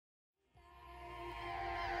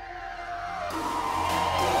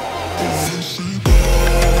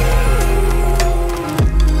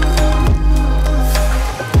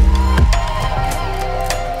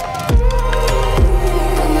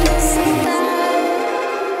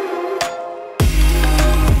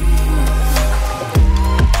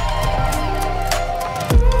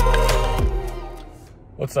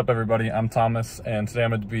What's up everybody, I'm Thomas, and today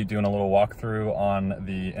I'm going to be doing a little walkthrough on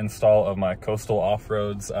the install of my Coastal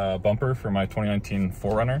Off-Roads bumper for my 2019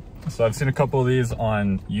 4runner. So I've seen a couple of these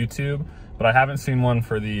on YouTube, but I haven't seen one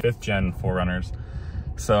for the 5th gen 4runners.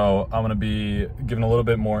 So I'm going to be giving a little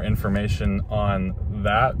bit more information on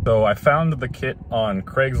that. So I found the kit on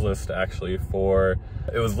Craigslist actually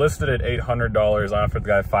it was listed at $800. I offered the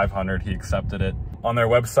guy $500, he accepted it. On their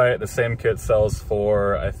website, the same kit sells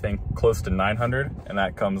for, I think, close to $900, and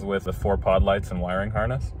that comes with the 4 pod lights and wiring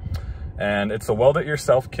harness. And it's a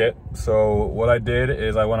weld-it-yourself kit. So what I did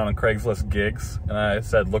is I went on Craigslist gigs, and I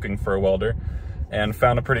said looking for a welder, and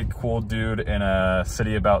found a pretty cool dude in a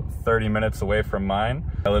city about 30 minutes away from mine.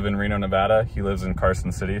 I live in Reno, Nevada. He lives in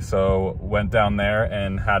Carson City, so went down there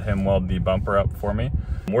and had him weld the bumper up for me.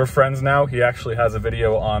 We're friends now. He actually has a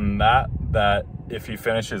video on that if he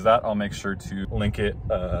finishes that, I'll make sure to link it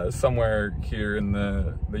somewhere here in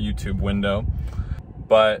the YouTube window.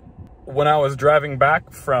 But when I was driving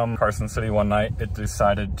back from Carson City one night, it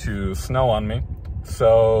decided to snow on me.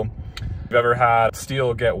 So if you've ever had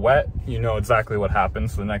steel get wet, you know exactly what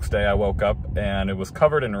happens. The next day I woke up and it was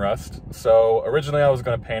covered in rust. So originally I was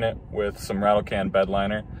going to paint it with some rattle can bed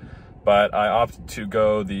liner, but I opted to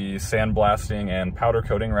go the sandblasting and powder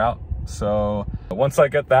coating route. So once I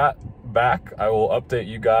get that back, I will update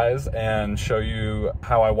you guys and show you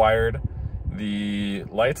how I wired the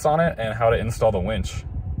lights on it and how to install the winch.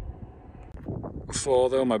 So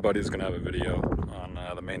although my buddy's gonna have a video on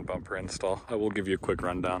the main bumper install, I will give you a quick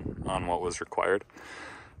rundown on what was required.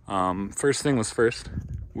 First thing was first,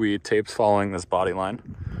 we taped following this body line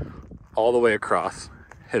all the way across,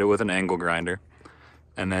 hit it with an angle grinder,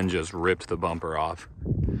 and then just ripped the bumper off.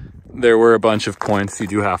 There were a bunch of points. You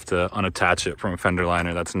do have to unattach it from a fender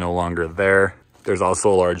liner that's no longer there. There's also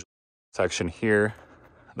a large section here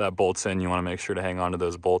that bolts in. You want to make sure to hang on to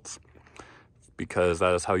those bolts because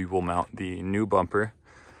that is how you will mount the new bumper.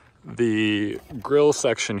 The grill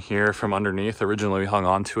section here from underneath, originally we hung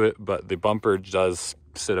on to it, but the bumper does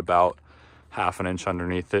sit about ½ an inch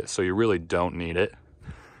underneath it, so you really don't need it.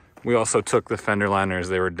 We also took the fender liners,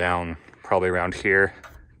 they were down probably around here,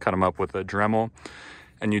 cut them up with a Dremel.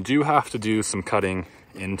 And you do have to do some cutting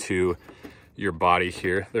into your body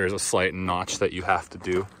here. There's a slight notch that you have to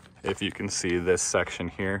do. If you can see this section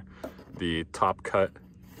here, the top cut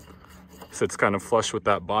sits kind of flush with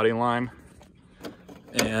that body line.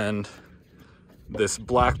 And this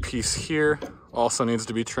black piece here also needs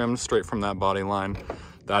to be trimmed straight from that body line.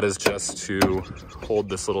 That is just to hold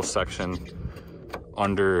this little section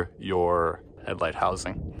under your headlight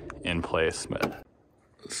housing in place.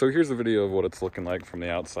 So here's a video of what it's looking like from the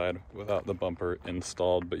outside without the bumper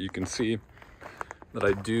installed, but you can see that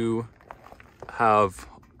I do have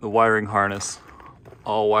the wiring harness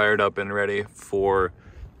all wired up and ready for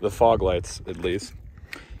the fog lights at least.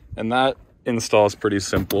 And that install is pretty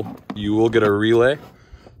simple. You will get a relay.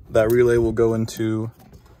 That relay will go into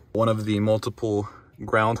one of the multiple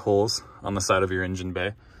ground holes on the side of your engine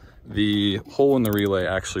bay. The hole in the relay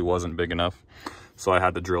actually wasn't big enough, so I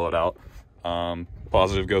had to drill it out.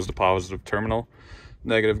 Positive goes to positive terminal,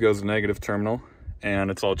 negative goes to negative terminal, and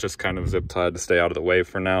it's all just kind of zip tied to stay out of the way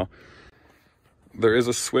for now. There is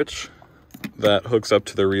a switch that hooks up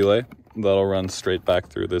to the relay that'll run straight back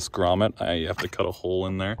through this grommet. I have to cut a hole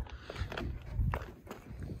in there.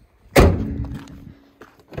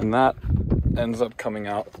 And that ends up coming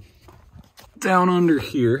out down under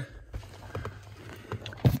here,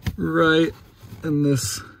 right in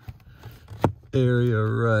this area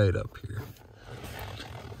right up here.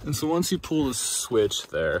 And so once you pull the switch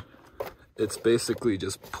there, it's basically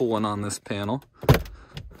just pulling on this panel.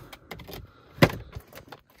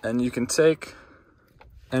 And you can take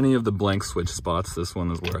any of the blank switch spots, this one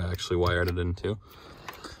is where I actually wired it into,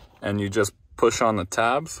 and you just push on the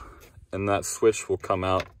tabs and that switch will come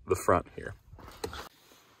out the front here.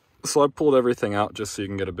 So I pulled everything out just so you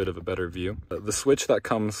can get a bit of a better view. The switch that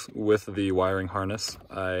comes with the wiring harness,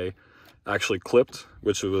 I actually clipped,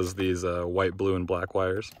 which was these white, blue, and black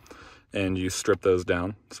wires, and you strip those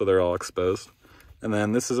down so they're all exposed. And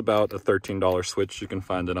then this is about a $13 switch. You can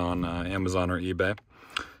find it on Amazon or eBay.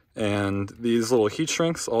 And these little heat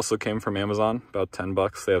shrinks also came from Amazon, about 10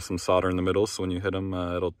 bucks. They have some solder in the middle, so when you hit them,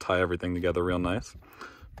 it'll tie everything together real nice.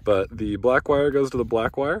 But the black wire goes to the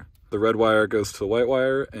black wire, the red wire goes to the white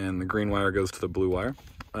wire, and the green wire goes to the blue wire.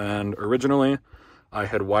 And originally, I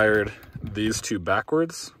had wired these two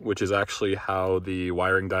backwards, which is actually how the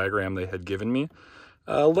wiring diagram they had given me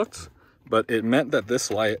looked, but it meant that this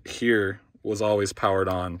light here was always powered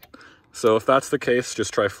on. So if that's the case,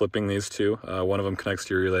 just try flipping these two. One of them connects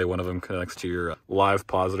to your relay, one of them connects to your live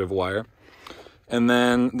positive wire. And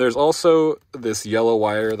then there's also this yellow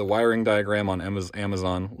wire. The wiring diagram on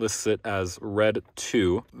Amazon lists it as red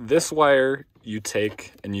 2. This wire you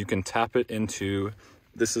take and you can tap it into,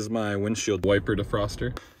 this is my windshield wiper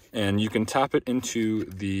defroster, and you can tap it into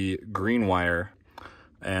the green wire.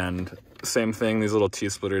 And same thing, these little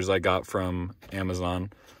T-splitters I got from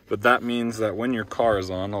Amazon. But that means that when your car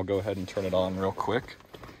is on, I'll go ahead and turn it on real quick.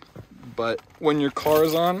 But when your car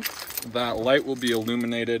is on, that light will be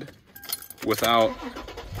illuminated without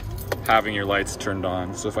having your lights turned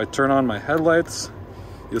on. So if I turn on my headlights,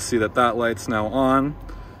 you'll see that that light's now on.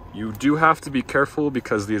 You do have to be careful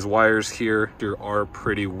because these wires here are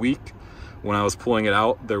pretty weak. When I was pulling it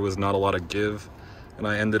out, there was not a lot of give, and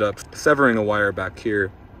I ended up severing a wire back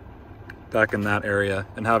here, back in that area,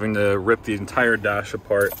 and having to rip the entire dash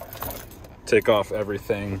apart, take off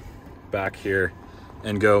everything back here,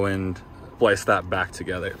 and go and splice that back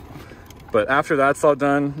together. But after that's all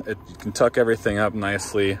done, you can tuck everything up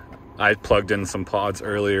nicely. I plugged in some pods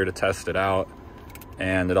earlier to test it out,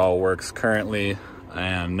 and it all works currently.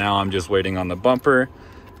 And now I'm just waiting on the bumper,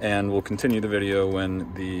 and we'll continue the video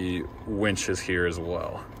when the winch is here as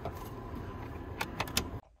well.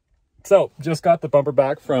 So just got the bumper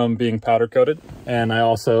back from being powder coated, and I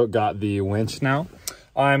also got the winch now.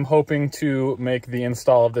 I'm hoping to make the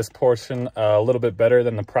install of this portion a little bit better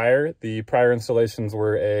than the prior. The prior installations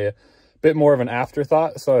were a bit more of an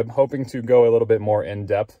afterthought, so I'm hoping to go a little bit more in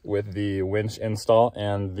depth with the winch install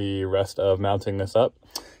and the rest of mounting this up.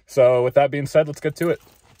 So with that being said, let's get to it.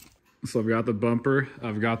 So I've got the bumper,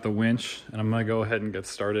 I've got the winch, and I'm gonna go ahead and get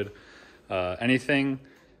started. Anything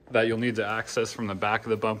that you'll need to access from the back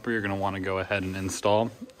of the bumper, you're gonna wanna go ahead and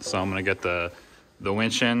install. So I'm gonna get the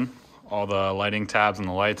winch in, all the lighting tabs and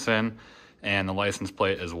the lights in, and the license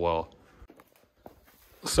plate as well.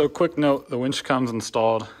 So quick note, the winch comes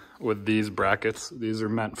installed with these brackets. These are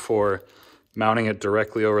meant for mounting it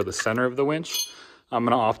directly over the center of the winch. I'm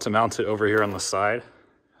gonna opt to mount it over here on the side.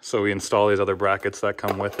 So we install these other brackets that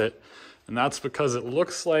come with it. And that's because it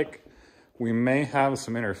looks like we may have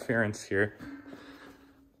some interference here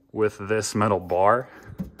with this metal bar.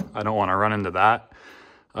 I don't wanna run into that.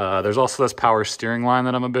 There's also this power steering line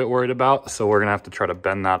that I'm a bit worried about. So we're gonna have to try to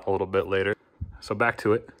bend that a little bit later. So back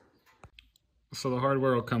to it. So the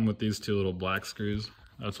hardware will come with these two little black screws.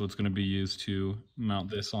 That's what's going to be used to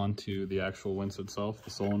mount this onto the actual winch itself,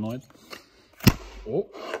 the solenoid. Oh,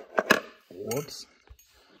 whoops.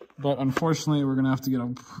 But unfortunately, we're going to have to get a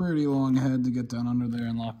pretty long head to get down under there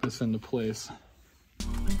and lock this into place.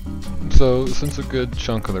 So since a good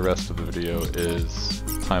chunk of the rest of the video is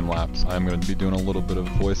time-lapse, I'm going to be doing a little bit of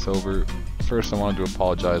voiceover. First, I wanted to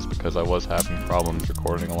apologize because I was having problems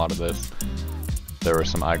recording a lot of this. There were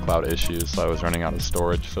some iCloud issues, so I was running out of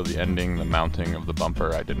storage, so the mounting of the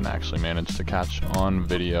bumper, I didn't actually manage to catch on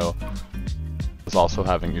video. I was also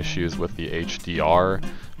having issues with the HDR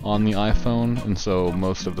on the iPhone, and so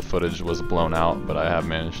most of the footage was blown out, but I have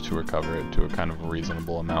managed to recover it to a kind of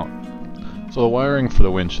reasonable amount. So the wiring for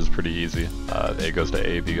the winch is pretty easy. A goes to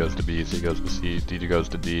A, B goes to B, C goes to C, D goes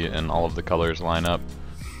to D, and all of the colors line up.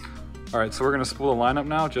 Alright, so we're going to spool the lineup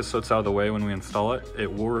now, just so it's out of the way when we install it.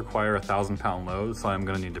 It will require a 1,000-pound load, so I'm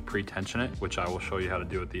going to need to pre-tension it, which I will show you how to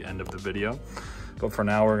do at the end of the video. But for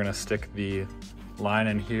now, we're going to stick the line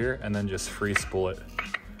in here and then just free spool it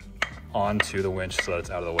onto the winch so that it's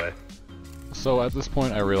out of the way. So at this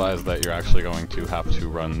point, I realized that you're actually going to have to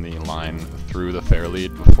run the line through the fair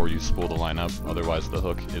lead before you spool the line up, otherwise the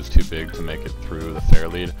hook is too big to make it through the fair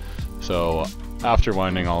lead. So after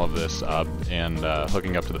winding all of this up and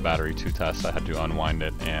hooking up to the battery to test, I had to unwind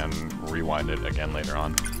it and rewind it again later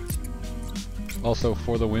on. Also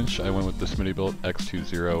for the winch, I went with the Smittybilt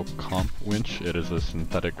X2O comp winch. It is a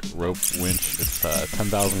synthetic rope winch. It's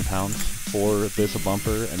 10,000 pounds. For this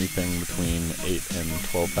bumper, anything between 8 and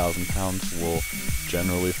 12,000 pounds will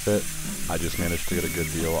generally fit. I just managed to get a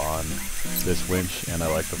good deal on this winch, and I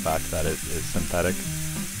like the fact that it is synthetic.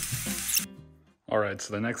 Alright,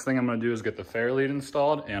 so the next thing I'm going to do is get the fair lead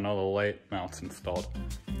installed and all the light mounts installed.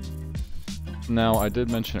 Now, I did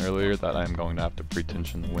mention earlier that I'm going to have to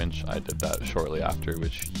pre-tension the winch. I did that shortly after,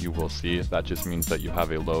 which you will see. That just means that you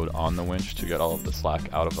have a load on the winch to get all of the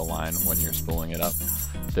slack out of the line when you're spooling it up.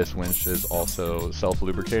 This winch is also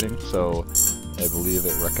self-lubricating, so I believe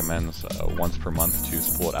it recommends once per month to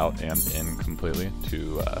spool it out and in completely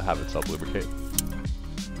to have it self-lubricate.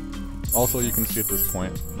 Also, you can see at this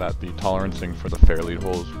point that the tolerancing for the fair lead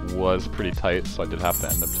holes was pretty tight, so I did have to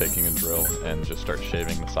end up taking a drill and just start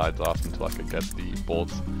shaving the sides off until I could get the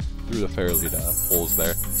bolts through the fair lead holes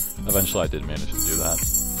there. Eventually I did manage to do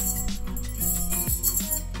that.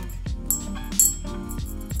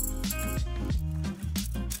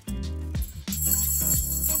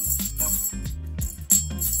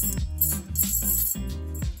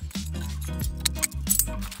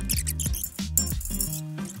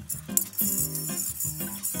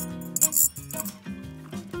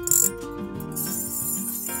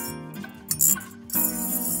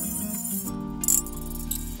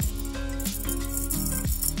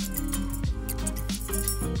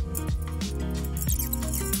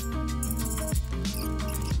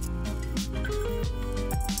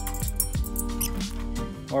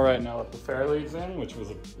 All right, now that the fairlead's in, which was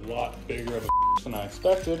a lot bigger of a than I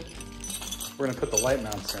expected, we're gonna put the light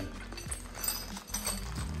mounts in.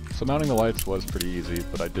 So mounting the lights was pretty easy,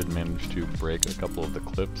 but I did manage to break a couple of the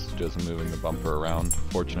clips just moving the bumper around.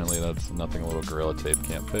 Fortunately, that's nothing a little Gorilla Tape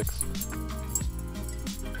can't fix.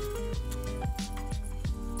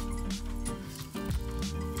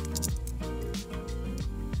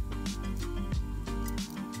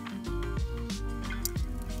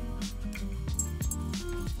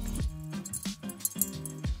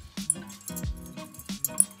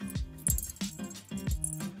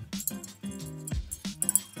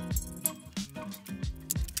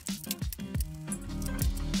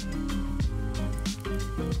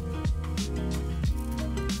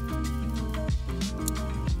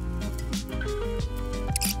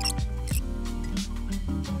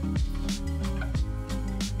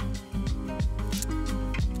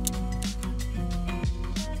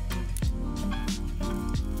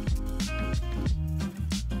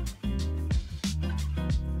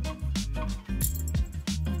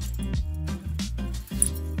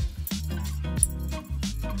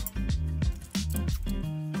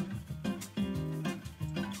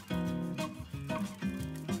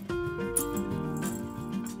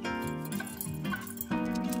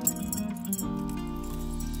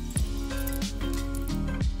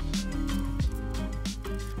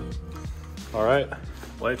 All right,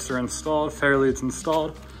 lights are installed, fairlead's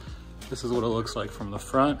installed. This is what it looks like from the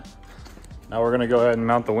front. Now we're gonna go ahead and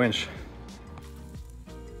mount the winch.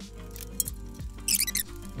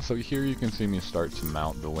 So here you can see me start to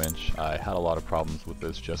mount the winch. I had a lot of problems with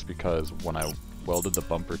this just because when I welded the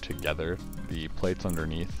bumper together, the plates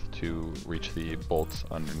underneath to reach the bolts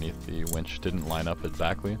underneath the winch didn't line up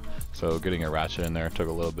exactly. So getting a ratchet in there took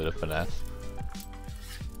a little bit of finesse.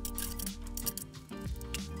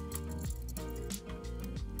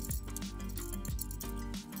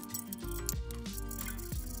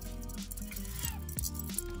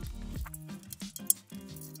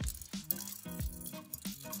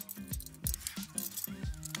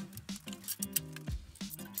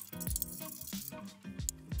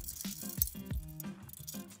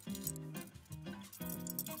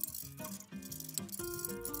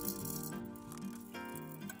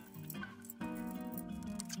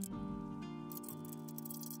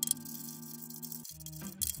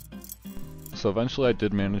 So eventually I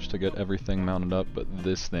did manage to get everything mounted up, but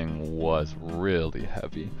this thing was really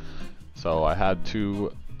heavy. So I had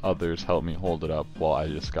two others help me hold it up while I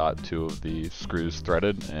just got two of the screws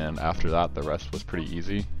threaded, and after that the rest was pretty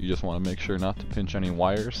easy. You just want to make sure not to pinch any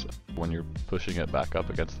wires when you're pushing it back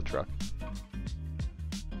up against the truck.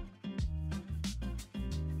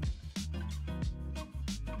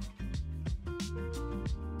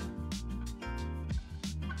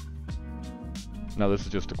 Now this is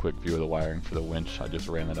just a quick view of the wiring for the winch. I just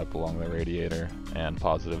ran it up along the radiator and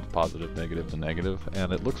positive, positive, negative to negative,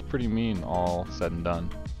 and it looks pretty mean all said and done.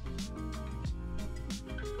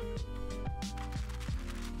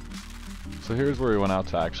 So here's where we went out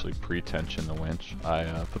to actually pre-tension the winch. I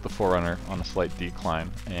put the 4runner on a slight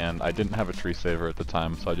decline, and I didn't have a tree saver at the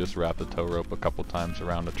time, so I just wrapped the tow rope a couple times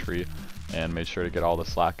around a tree and made sure to get all the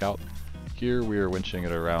slack out. Here we are winching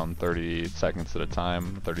it around 30 seconds at a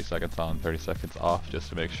time, 30 seconds on, 30 seconds off, just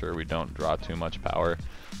to make sure we don't draw too much power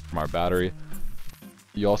from our battery.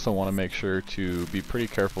 You also want to make sure to be pretty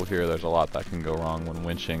careful here. There's a lot that can go wrong when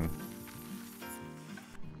winching.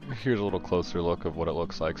 Here's a little closer look of what it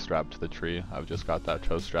looks like strapped to the tree. I've just got that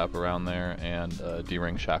tow strap around there and a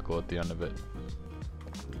D-ring shackle at the end of it.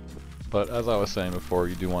 But as I was saying before,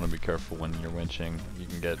 you do want to be careful when you're winching. You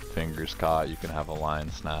can get fingers caught, you can have a line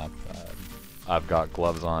snap. I've got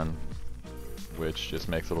gloves on, which just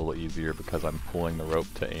makes it a little easier because I'm pulling the rope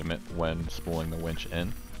to aim it when spooling the winch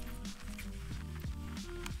in.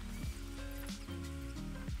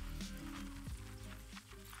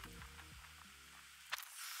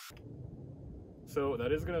 So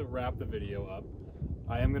that is going to wrap the video up.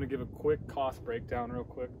 I am going to give a quick cost breakdown real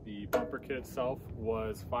quick. The bumper kit itself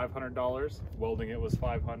was $500, welding it was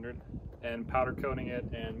 $500, and powder coating it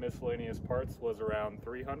and miscellaneous parts was around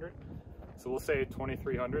 $300. So we'll say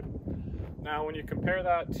 $2,300. Now when you compare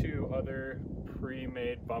that to other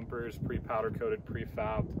pre-made bumpers, pre-powder coated,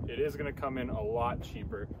 pre-fabbed, it is going to come in a lot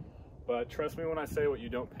cheaper. But trust me when I say what you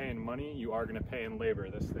don't pay in money, you are going to pay in labor.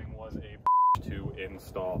 This thing was a to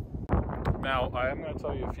install. Now I am going to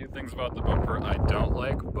tell you a few things about the bumper I don't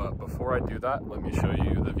like, but before I do that, let me show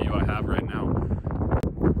you the view I have right now.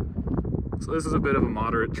 So this is a bit of a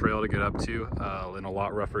moderate trail to get up to in a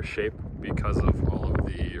lot rougher shape because of all of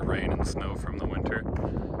the rain and snow from the winter.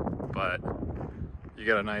 But you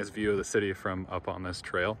get a nice view of the city from up on this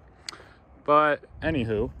trail. But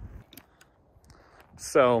anywho,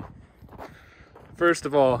 so first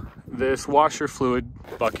of all, this washer fluid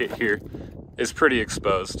bucket here is pretty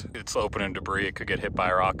exposed. It's open and debris. It could get hit by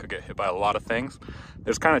a rock, could get hit by a lot of things.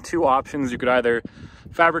 There's kind of two options. You could either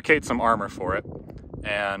fabricate some armor for it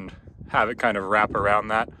and have it kind of wrap around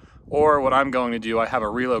that, or what I'm going to do, I have a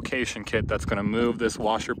relocation kit that's going to move this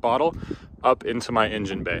washer bottle up into my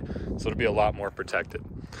engine bay, so it'll be a lot more protected.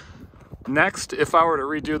 Next, if I were to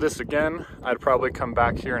redo this again, I'd probably come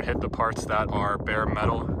back here and hit the parts that are bare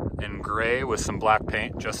metal in gray with some black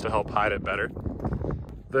paint just to help hide it better.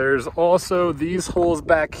 There's also these holes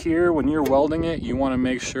back here. When you're welding it, you want to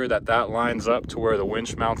make sure that that lines up to where the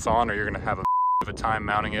winch mounts on, or you're going to have a time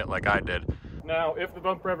mounting it like I did. Now, if the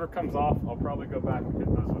bumper ever comes off, I'll probably go back and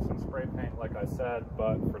hit those with some spray paint like I said,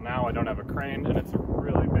 but for now I don't have a crane and it's a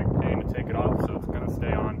really big pain to take it off, so it's going to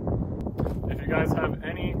stay on. If you guys have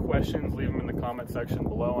any questions, leave them in the comment section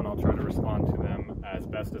below and I'll try to respond to them as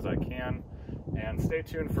best as I can. And stay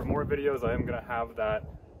tuned for more videos. I am going to have that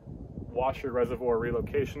washer reservoir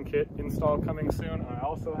relocation kit install coming soon. I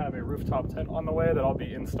also have a rooftop tent on the way that I'll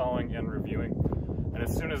be installing and reviewing. And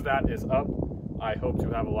as soon as that is up, I hope to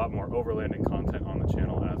have a lot more overlanding content on the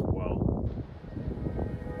channel as well.